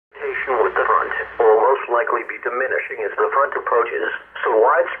likely be diminishing as the front approaches, so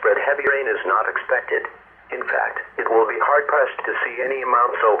widespread heavy rain is not expected. In fact, it will be hard-pressed to see any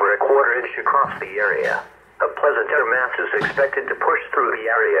amounts over a quarter-inch across the area. A pleasant air mass is expected to push through the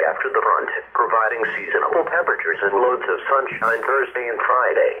area after the front, providing seasonable temperatures and loads of sunshine Thursday and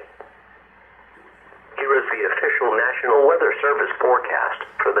Friday. Here is the official National Weather Service forecast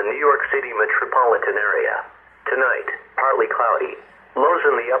for the New York City metropolitan area. Tonight, partly cloudy, lows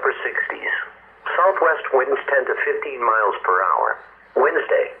in the upper 60s. Southwest winds 10 to 15 miles per hour.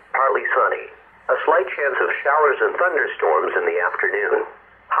 Wednesday, partly sunny. A slight chance of showers and thunderstorms in the afternoon.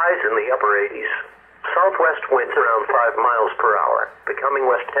 Highs in the upper 80s. Southwest winds around 5 miles per hour, becoming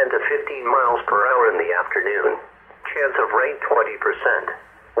west 10 to 15 miles per hour in the afternoon. Chance of rain 20%.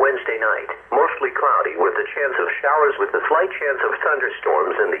 Wednesday night, mostly cloudy with a chance of showers with a slight chance of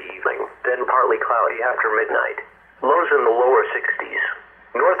thunderstorms in the evening, then partly cloudy after midnight. Lows in the lower 60s.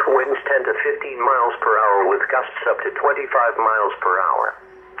 North winds 10 to 15 miles per hour with gusts up to 25 miles per hour.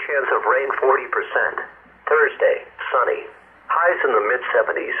 Chance of rain 40%. Thursday, sunny. Highs in the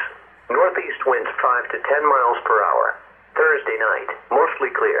mid-70s. Northeast winds 5 to 10 miles per hour. Thursday night,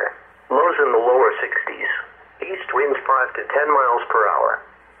 mostly clear. Lows in the lower 60s. East winds 5 to 10 miles per hour.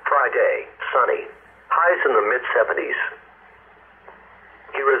 Friday, sunny. Highs in the mid-70s.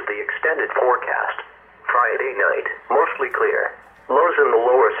 Here is the extended forecast. Friday night, mostly clear. Lows in the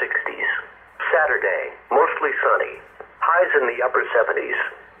lower 60s. Saturday, mostly sunny. Highs in the upper 70s.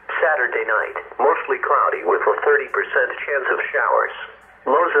 Saturday night, mostly cloudy with a 30% chance of showers.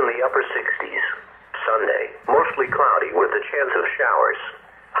 Lows in the upper 60s. Sunday, mostly cloudy with a chance of showers.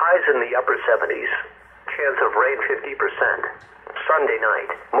 Highs in the upper 70s. Chance of rain 50%. Sunday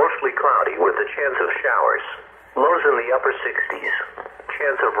night, mostly cloudy with a chance of showers. Lows in the upper 60s.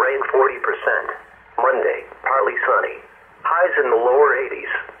 Chance of rain 40%. Monday, partly sunny. Highs in the lower 80s.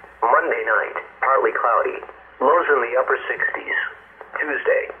 Monday night, partly cloudy. Lows in the upper 60s.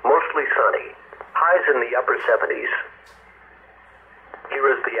 Tuesday, mostly sunny. Highs in the upper 70s. Here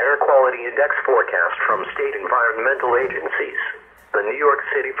is the Air Quality Index forecast from state environmental agencies. The New York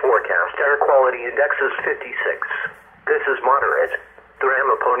City forecast air quality index is 56. This is moderate. The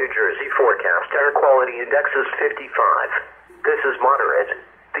Ramapo, New Jersey forecast air quality index is 55. This is moderate.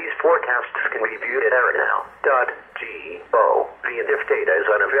 These forecasts can be viewed at airnow.gov, and if data is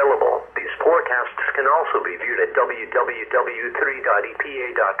unavailable, these forecasts can also be viewed at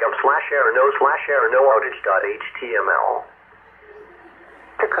www.3.epa.gov/airnow/airnowoutage.html.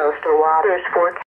 The coastal waters forecast.